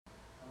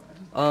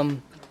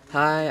Um,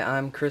 Hi,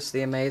 I'm Chris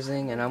the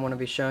Amazing, and I'm going to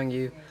be showing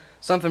you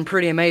something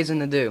pretty amazing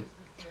to do.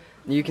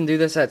 You can do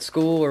this at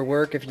school or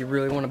work if you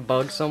really want to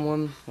bug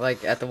someone,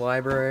 like at the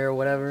library or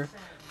whatever.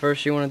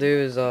 First you want to do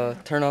is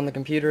turn on the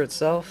computer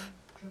itself.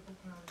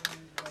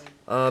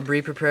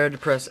 Be prepared to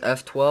press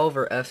F12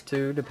 or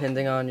F2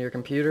 depending on your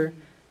computer.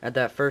 At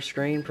that first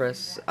screen,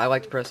 I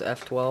like to press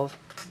F12.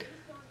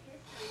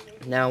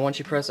 Now once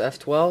you press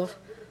F12,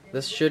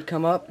 this should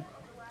come up.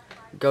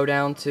 Go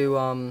down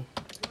to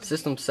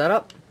System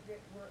Setup.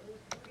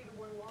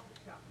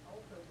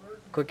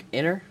 Click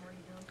Enter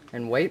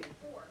and wait.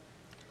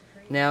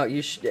 Now,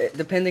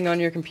 depending on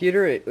your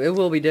computer, it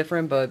will be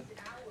different, but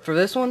for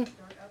this one,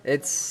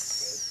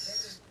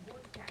 it's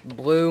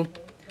blue.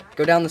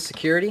 Go down to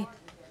security.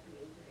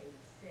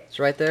 It's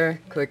right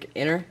there. Click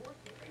enter.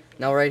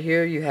 Now, right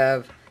here, you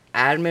have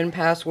admin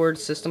password,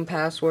 system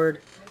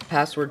password,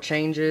 password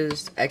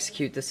changes,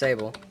 execute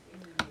disable.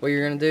 What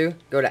you're going to do,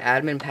 go to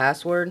admin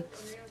password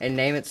and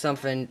name it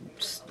something,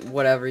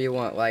 whatever you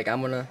want. Like, I'm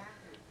going to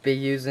be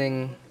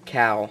using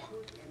cow.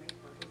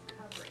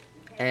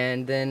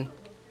 And then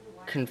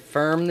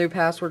confirm new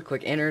password,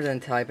 click enter, then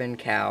type in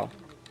cow.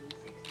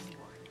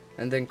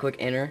 And then click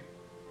enter.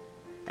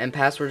 And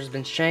password has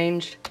been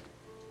changed.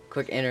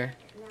 Click enter.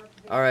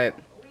 Alright.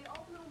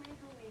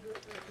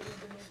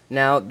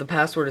 Now the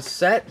password is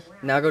set.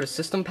 Now go to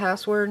system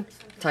password,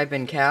 type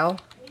in cow.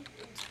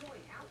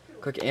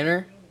 Click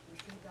enter.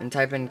 And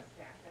type in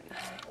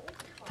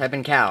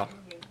cow.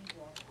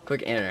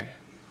 Click enter.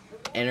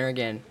 Enter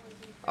again.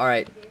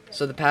 Alright.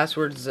 So the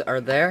passwords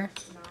are there.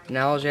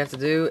 Now all you have to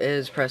do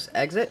is press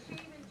exit.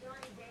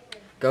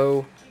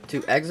 Go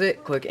to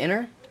exit, click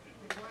enter.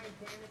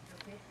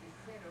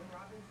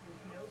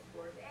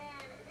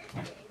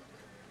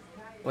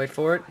 Wait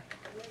for it.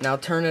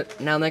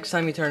 Now next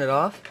time you turn it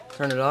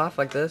off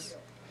like this.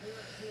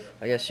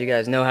 I guess you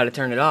guys know how to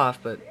turn it off,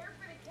 but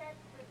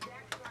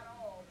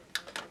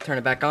turn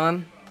it back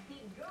on.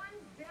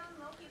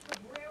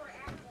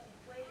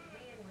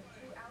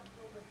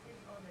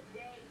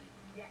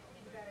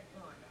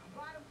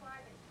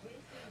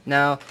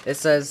 Now it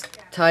says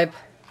type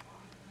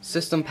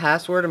system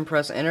password and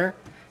press enter.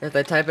 If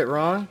they type it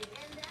wrong,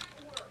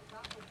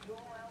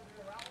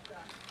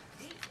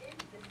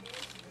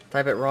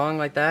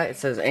 like that, it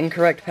says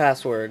incorrect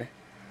password.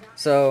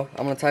 So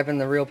I'm going to type in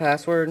the real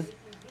password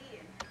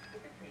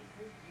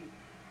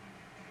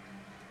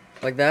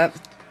like that,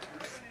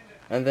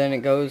 and then it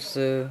goes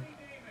to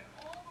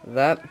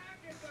that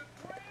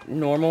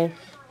normal.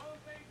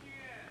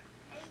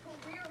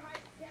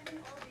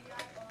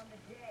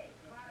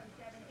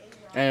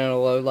 And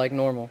it'll load like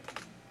normal.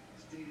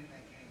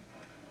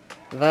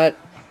 That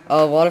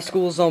a lot of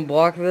schools don't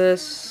block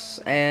this,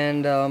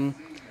 and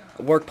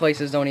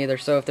workplaces don't either.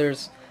 So if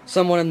there's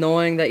someone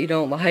annoying that you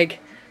don't like,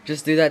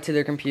 just do that to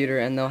their computer,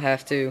 and they'll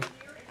have to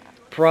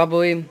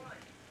probably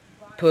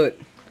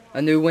put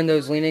a new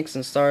Windows Linux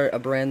and start a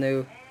brand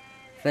new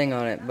thing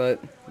on it.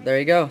 But there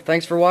you go.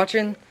 Thanks for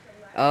watching.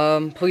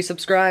 Please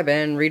subscribe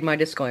and read my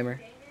disclaimer.